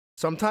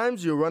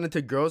Sometimes you'll run into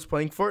girls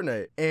playing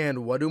Fortnite,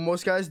 and what do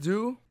most guys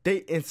do? They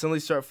instantly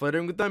start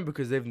flirting with them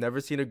because they've never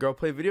seen a girl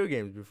play video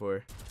games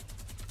before.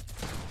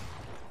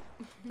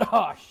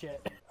 Oh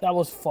shit. That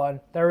was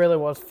fun. That really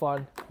was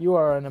fun. You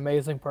are an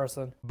amazing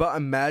person. But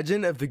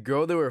imagine if the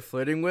girl they were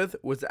flirting with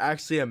was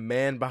actually a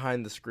man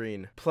behind the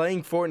screen,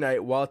 playing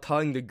Fortnite while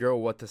telling the girl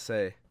what to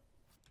say.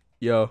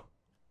 Yo.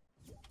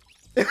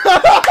 He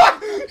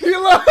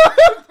left!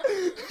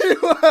 He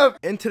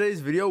left! In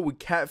today's video, we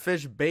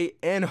catfish, bait,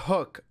 and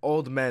hook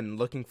old men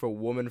looking for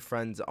woman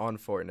friends on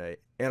Fortnite.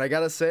 And I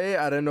gotta say,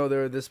 I didn't know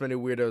there were this many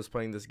weirdos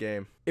playing this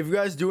game. If you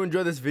guys do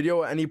enjoy this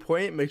video at any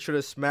point, make sure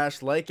to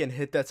smash like and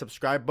hit that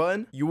subscribe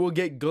button. You will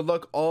get good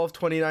luck all of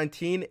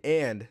 2019,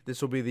 and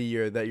this will be the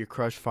year that your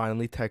crush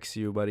finally texts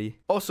you, buddy.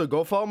 Also,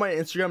 go follow my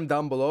Instagram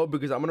down below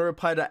because I'm gonna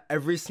reply to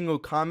every single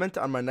comment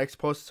on my next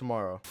post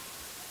tomorrow.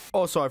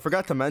 Also, I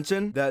forgot to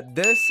mention that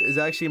this is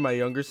actually my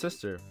younger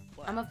sister.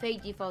 I'm a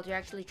fake default. You're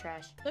actually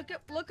trash. Look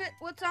at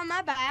what's on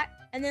my back,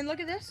 and then look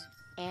at this.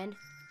 And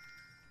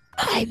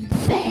I'm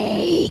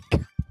fake.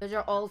 those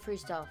are all free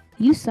stuff.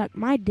 You suck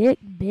my dick,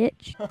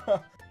 bitch.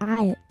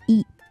 I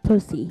eat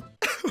pussy.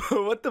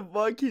 What the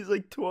fuck? He's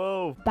like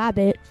 12. Bye,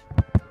 bitch.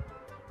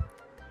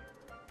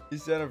 He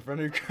said a friend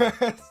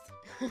request.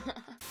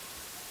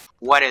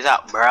 What is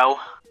up, bro?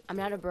 I'm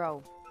not a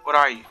bro. What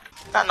are you?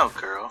 Not no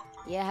girl.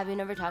 Yeah, have you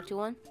never talked to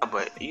one?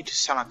 But you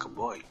just sound like a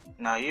boy.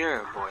 No,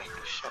 you're a boy.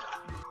 Shut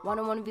up. Want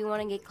to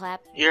 1v1 and get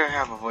clapped? You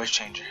have a voice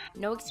changer.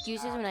 No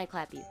excuses when I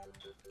clap you.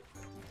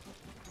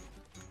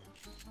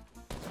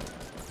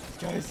 This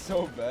guy's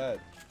so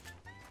bad.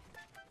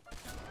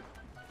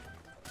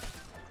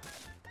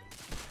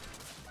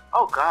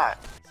 Oh God.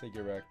 Say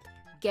get wrecked.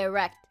 Get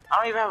wrecked. I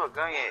don't even have a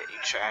gun yet, you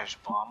trash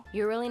bomb.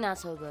 You're really not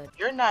so good.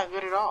 You're not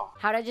good at all.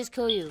 How'd I just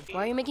kill you?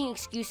 Why are you making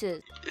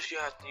excuses? If you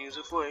have to use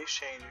a voice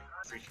changer,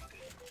 freaking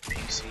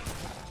PC.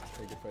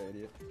 Say good fight,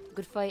 idiot.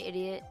 Good fight,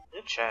 idiot.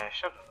 You're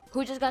trash. Shut up.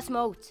 Who just got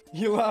smoked?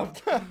 He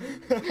left. I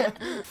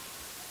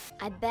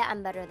bet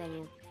I'm better than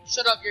you.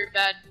 Shut up, you're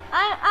bad.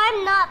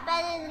 I'm not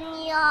better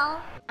than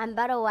y'all. I'm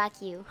about to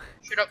whack you.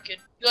 Shut up, kid.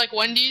 You like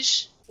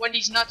Wendy's?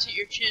 Wendy's nuts at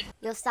your chin.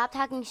 You'll stop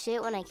talking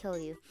shit when I kill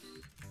you.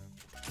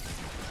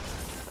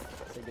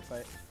 Say good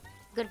fight.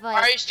 Good Why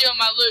are fight. you stealing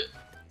my loot?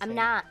 I'm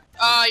not.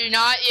 You're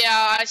not?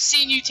 Yeah, I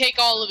seen you take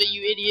all of it,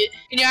 you idiot.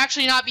 Can you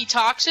actually not be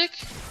toxic?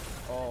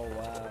 Oh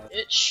wow.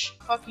 Bitch.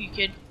 Fuck you,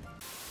 kid.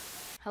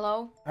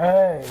 Hello?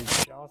 Hey,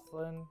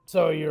 Jocelyn.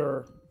 So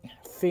you're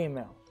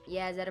female.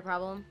 Yeah, is that a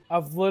problem?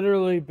 I've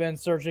literally been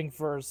searching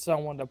for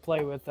someone to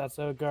play with that's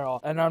a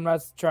girl. And I'm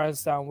not trying to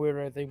sound weird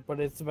or anything, but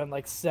it's been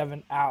like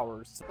 7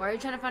 hours. Why are you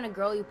trying to find a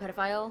girl, you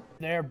pedophile?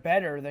 They're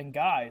better than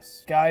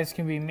guys. Guys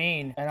can be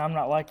mean, and I'm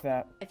not like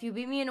that. If you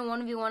beat me in a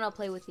 1v1, I'll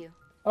play with you.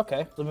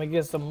 Okay, let me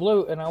get some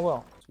loot, and I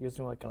will. You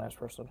seem like a nice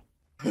person.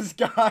 This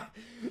guy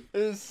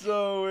is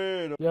so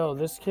weird. Yo,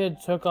 this kid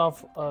took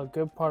off a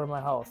good part of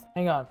my health.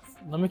 Hang on.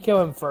 Let me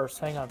kill him first.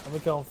 Hang on. Let me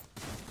kill him.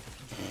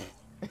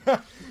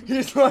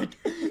 he's like,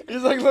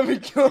 let me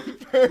kill him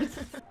first.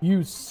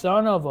 You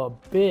son of a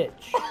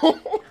bitch.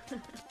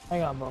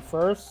 Hang on, but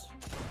first.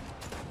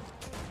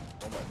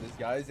 Oh my, this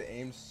guy's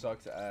aim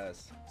sucks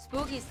ass.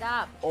 Spooky,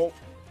 stop. Oh.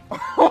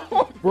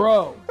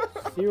 Bro,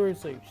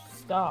 seriously,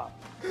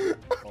 stop. Oh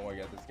my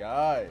god, this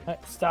guy. Hey,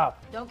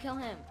 stop. Don't kill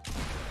him.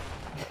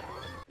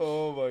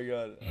 Oh my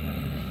god.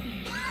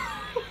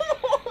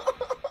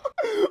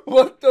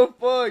 What the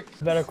fuck?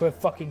 You better quit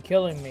fucking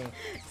killing me.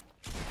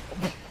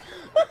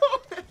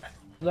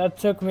 That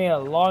took me a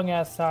long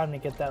ass time to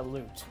get that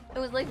loot. It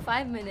was like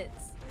 5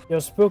 minutes. Yo,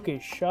 Spooky,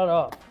 shut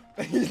up.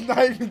 He's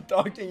not even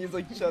talking, he's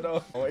like, shut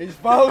up. Oh, he's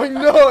following,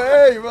 no,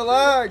 hey,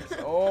 relax.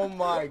 Oh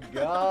my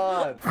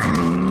god.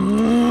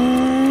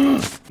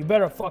 You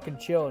better fucking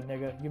chill,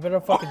 nigga. You better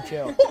fucking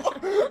chill.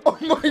 Oh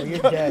my Or you're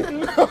god. dead.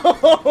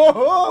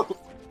 No.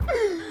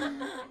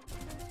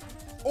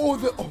 Oh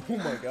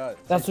my god.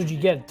 That's what you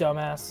get,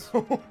 dumbass.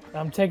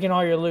 I'm taking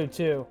all your loot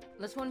too.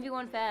 Let's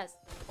 1v1 fast.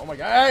 Oh my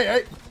god, hey, hey.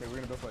 Okay, we're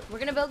gonna build fight. We're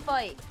gonna build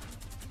fight.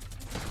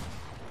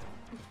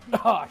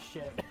 Oh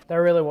shit. That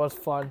really was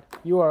fun.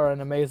 You are an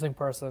amazing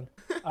person.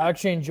 I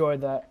actually enjoyed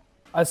that.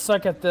 I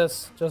suck at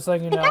this, just so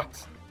you know.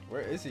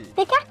 Where is he?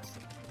 The cat.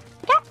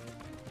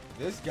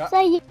 This guy. So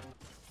you.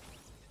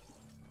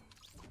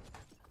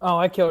 Oh,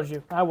 I killed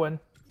you. I win.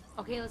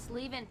 Okay, let's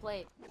leave and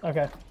play.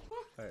 Okay.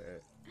 Hey.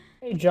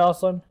 Hey,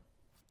 Jocelyn.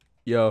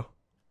 Yo.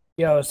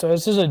 Yo, so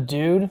this is a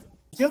dude?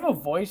 Do you have a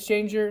voice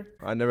changer?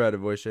 I never had a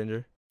voice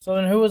changer. So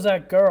then who was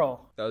that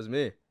girl? That was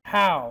me.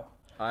 How?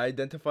 I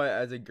identify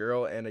as a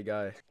girl and a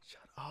guy.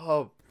 Shut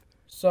up.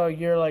 So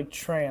you're like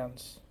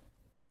trans.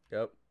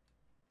 Yep.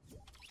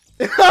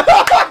 He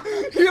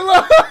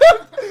left!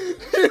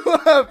 He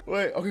left!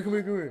 Wait, okay, come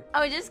here.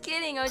 I was just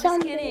kidding. I was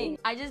just kidding.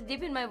 I just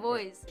deepened my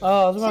voice.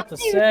 Oh, I was about to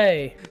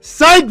say.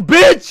 Psych,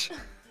 bitch!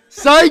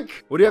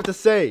 Psych! What do you have to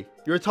say?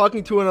 You're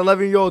talking to an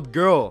 11-year-old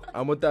girl.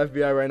 I'm with the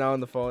FBI right now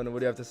on the phone, and what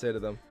do you have to say to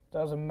them?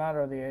 Doesn't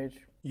matter the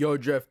age. Yo,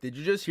 Drift, did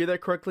you just hear that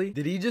correctly?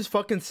 Did he just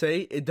fucking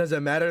say it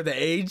doesn't matter the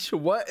age?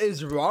 What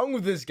is wrong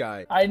with this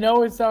guy? I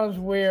know it sounds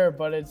weird,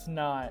 but it's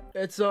not.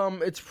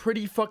 It's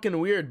pretty fucking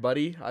weird,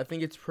 buddy. I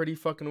think it's pretty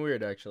fucking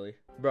weird, actually.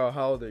 Bro,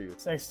 how old are you?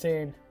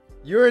 16.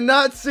 You're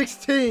not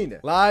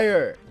 16!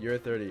 Liar! You're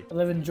 30. I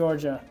live in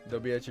Georgia. They'll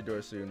be at your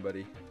door soon,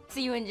 buddy.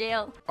 See you in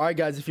jail. Alright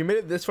guys, if you made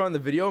it this far in the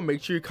video,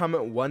 make sure you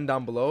comment 1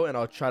 down below and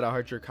I'll try to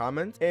heart your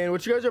comment. And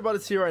what you guys are about to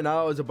see right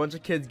now is a bunch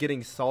of kids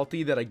getting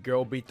salty that a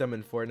girl beat them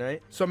in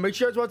Fortnite. So make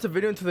sure you guys watch the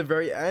video until the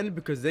very end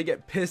because they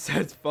get pissed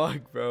as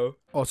fuck, bro.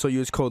 Also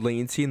use code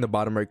latency in the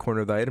bottom right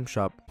corner of the item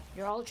shop.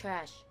 You're all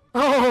trash.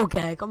 Oh,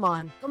 okay, come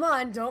on. Come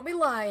on, don't be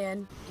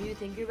lying. Do you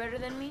think you're better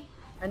than me?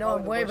 I know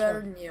I'm way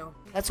better than you.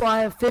 That's why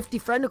I have 50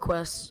 friend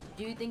requests.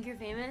 Do you think you're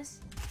famous?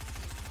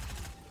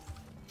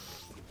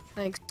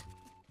 Thanks.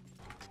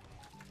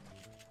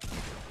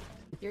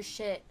 You're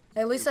shit.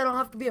 At least I don't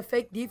have to be a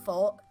fake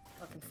default.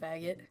 Fucking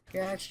faggot.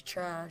 You're actually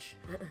trash.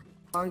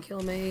 Spawn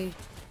kill me.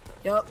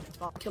 Yup,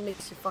 spawn kill me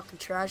 'cause you're fucking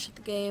trash at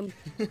the game.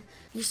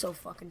 You're so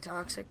fucking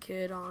toxic,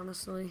 kid,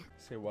 honestly.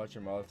 Say watch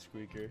your mouth,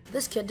 squeaker.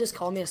 This kid just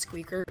called me a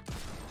squeaker.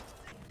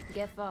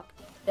 Get fucked.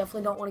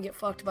 Definitely don't want to get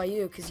fucked by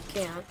you because you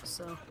can't,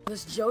 so.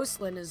 This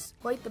Jocelyn is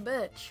quite the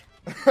bitch.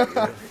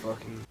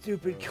 Fucking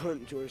stupid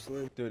cunt,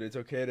 Jocelyn. Dude, it's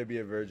okay to be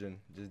a virgin.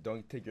 Just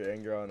don't take your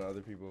anger out on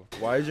other people.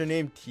 Why is your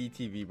name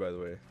TTV, by the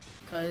way?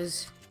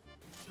 Because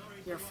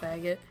you're a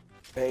faggot.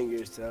 Hang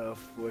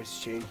yourself,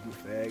 voice change, you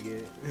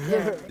faggot.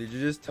 Yeah. Did you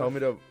just tell me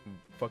to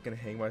fucking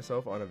hang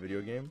myself on a video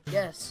game?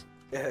 Yes.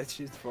 Yeah, it's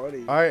just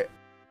funny. Alright.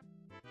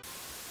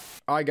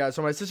 Alright guys,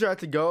 so my sister had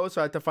to go,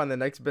 so I had to find the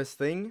next best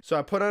thing. So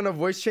I put on a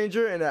voice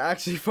changer and it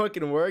actually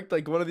fucking worked.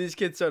 Like one of these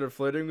kids started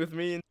flirting with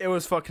me and it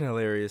was fucking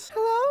hilarious.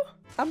 Hello?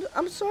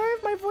 I'm sorry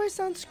if my voice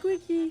sounds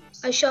squeaky.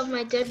 I shoved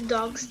my dead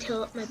dog's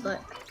tail up my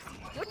butt.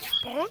 What's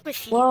wrong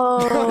with you?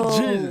 Whoa.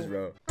 Jesus,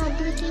 bro.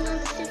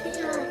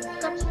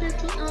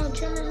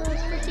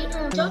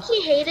 Don't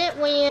you hate it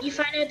when you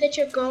find out that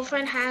your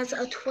girlfriend has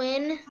a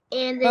twin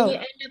and then you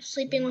end up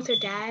sleeping with her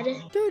dad?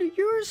 Dude,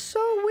 you're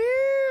so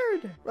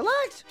weird.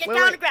 Relax. Get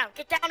down on the ground.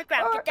 Get down on the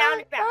ground. Get down on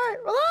the ground.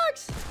 Alright,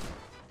 relax.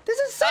 This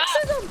is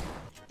sexism.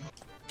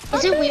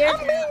 Is it weird? I'm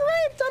being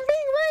raped. I'm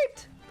being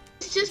raped.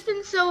 It's just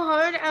been so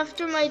hard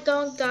after my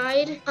dog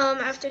died,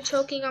 after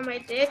choking on my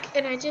dick,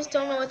 and I just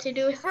don't know what to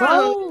do with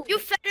Bro, you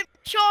fed him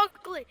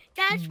chocolate.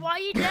 That's why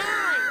he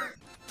died.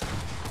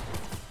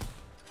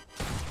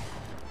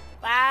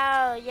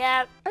 Wow,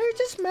 yeah. Are you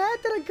just mad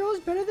that a girl's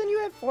better than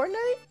you at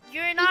Fortnite?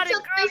 You're not a It's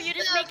girl. okay, You're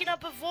just stuff. making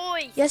up a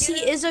voice. Yes, he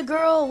is a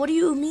girl. What do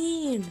you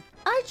mean?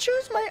 I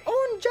choose my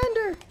own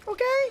gender,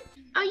 okay?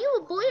 Are you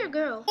a boy or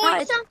girl? Boy.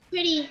 You sound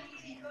pretty.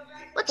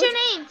 What's your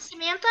name?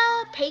 Samantha?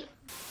 Pate?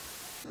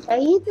 Are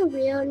you the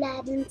real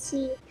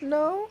Ladency?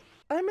 No,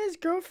 I'm his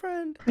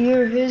girlfriend.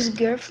 You're his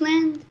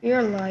girlfriend?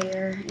 You're a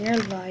liar. You're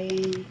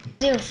lying.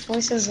 Your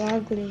voice is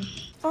ugly.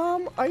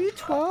 Are you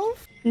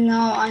 12?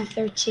 No, I'm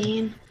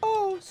 13.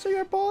 Oh, so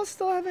your balls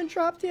still haven't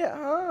dropped yet,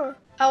 huh?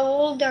 How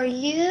old are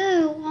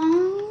you?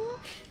 Huh?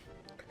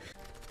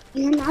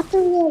 You're not the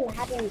real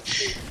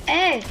Ladency.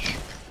 Hey!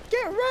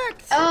 Get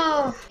wrecked!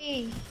 Oh!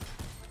 Hey.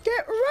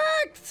 Get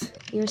wrecked!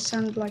 You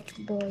sound like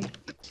a boy.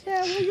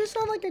 Yeah, well, you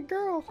sound like a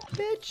girl,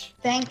 bitch.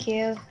 Thank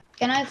you.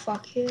 Can I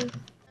fuck you?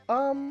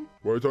 Why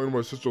are you talking to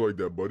my sister like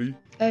that, buddy?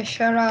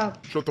 Shut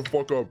up. Shut the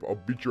fuck up. I'll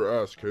beat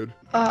your ass, kid.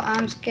 Oh,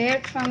 I'm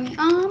scared from you.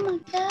 Oh my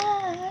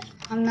god.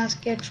 I'm not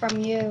scared from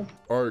you.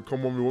 Alright,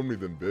 come on with me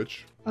then,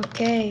 bitch.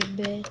 Okay,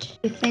 bitch.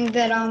 You think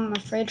that I'm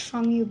afraid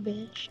from you,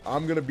 bitch?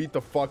 I'm gonna beat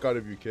the fuck out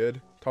of you,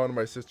 kid. Talking to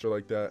my sister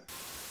like that.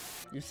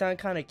 You sound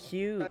kind of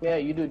cute. Yeah,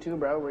 you do too,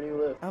 bro. Where do you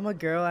live? I'm a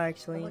girl,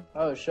 actually.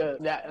 Oh, shit.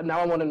 Yeah, now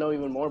I want to know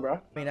even more, bro.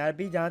 I mean, I'd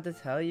be down to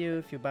tell you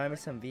if you buy me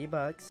some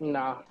V-Bucks.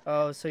 Nah.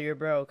 Oh, so you're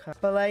broke, huh?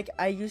 But, like,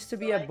 I used to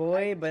be a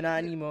boy, but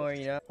not anymore,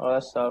 you know? Oh,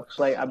 that sucks.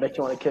 Like, I bet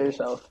you want to kill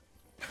yourself.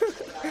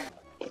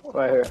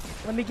 Right here.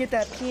 Let me get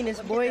that penis,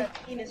 boy.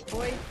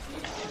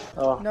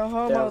 Oh. No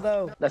homo, damn.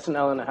 though. That's an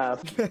L&a.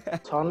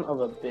 Ton of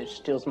a bitch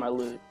steals my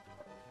loot.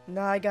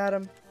 Nah, I got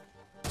him.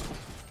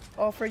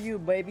 All for you,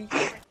 baby.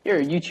 You're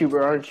a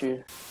YouTuber, aren't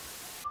you?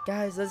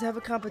 Guys, let's have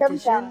a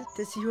competition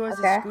to see who has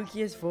the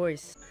squeakiest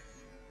voice.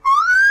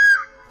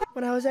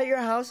 When I was at your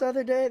house the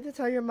other day, that's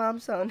how your mom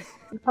sounded.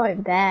 You're probably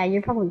bad.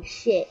 You're probably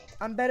shit.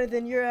 I'm better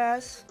than your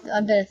ass. I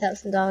bet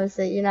 $1,000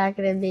 that you're not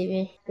gonna beat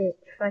me. Bitch,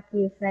 fuck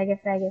you,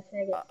 faggot, faggot,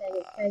 faggot,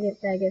 faggot, faggot,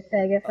 faggot,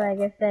 faggot,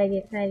 faggot,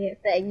 faggot, faggot,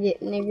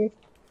 faggot, nigga.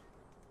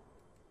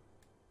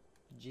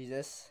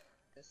 Jesus,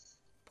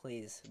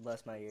 please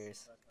bless my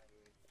ears.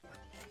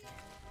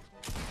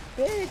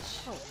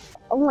 Bitch!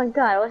 Oh my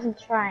god, I wasn't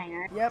trying.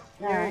 Right?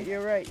 Yep,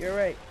 you're right.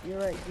 You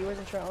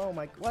wasn't trying. Oh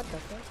my, what the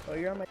fuck? Oh,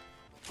 you're on my.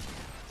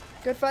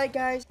 Good fight,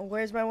 guys.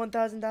 Where's my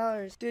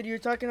 $1,000? Dude, you were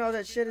talking all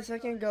that shit a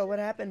second ago. What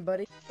happened,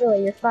 buddy?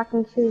 Really, you're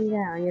fucking shooting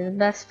down. You're the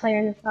best player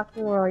in the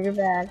fucking world. You're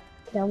bad.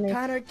 Kill me.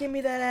 Connor, give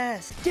me that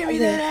ass. Give me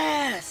that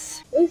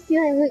ass. At least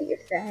you ain't loot your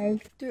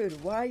fag.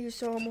 Dude, why are you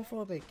so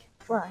homophobic?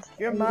 What?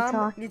 Your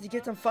mom needs to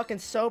get some fucking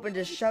soap and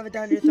just shove it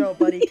down your throat,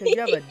 buddy, because you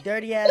have a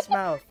dirty ass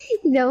mouth.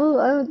 No,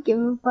 I would give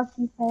him a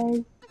fucking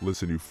fag.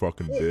 Listen, you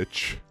fucking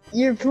bitch.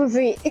 You're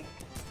pussy.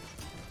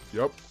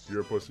 Yep,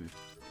 you're a pussy.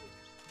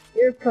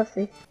 You're a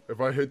pussy.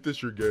 If I hit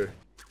this, you're gay.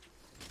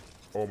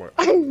 Oh my.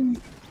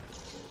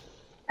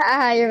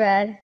 Ah, you're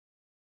bad.